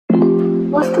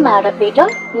What's the matter, Peter?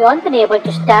 You aren't been able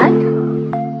to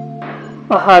stand?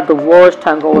 I had the worst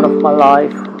hangover of my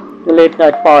life. The late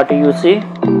night party, you see.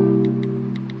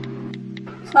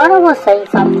 Sarah was saying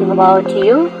something about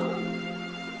you.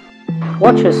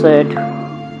 What she said.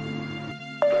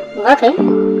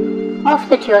 Nothing.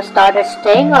 After you started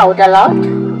staying out a lot.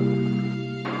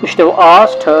 You should have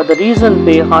asked her the reason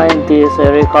behind this,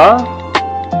 Erica.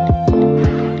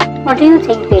 What do you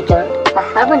think, Peter? I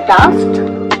haven't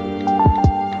asked.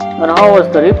 And how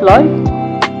was the reply?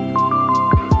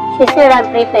 She said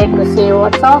I'm prepared to see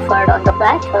what's offered on the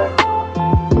platter.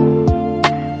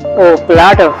 Oh,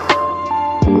 platter.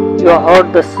 You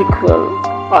heard the sequel.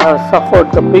 I have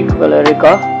suffered the prequel,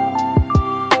 Erica.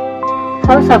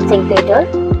 Have something, Peter.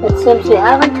 It seems you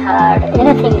haven't had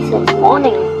anything since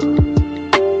morning.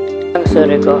 Thanks,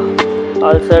 Erica.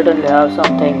 I'll certainly have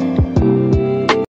something.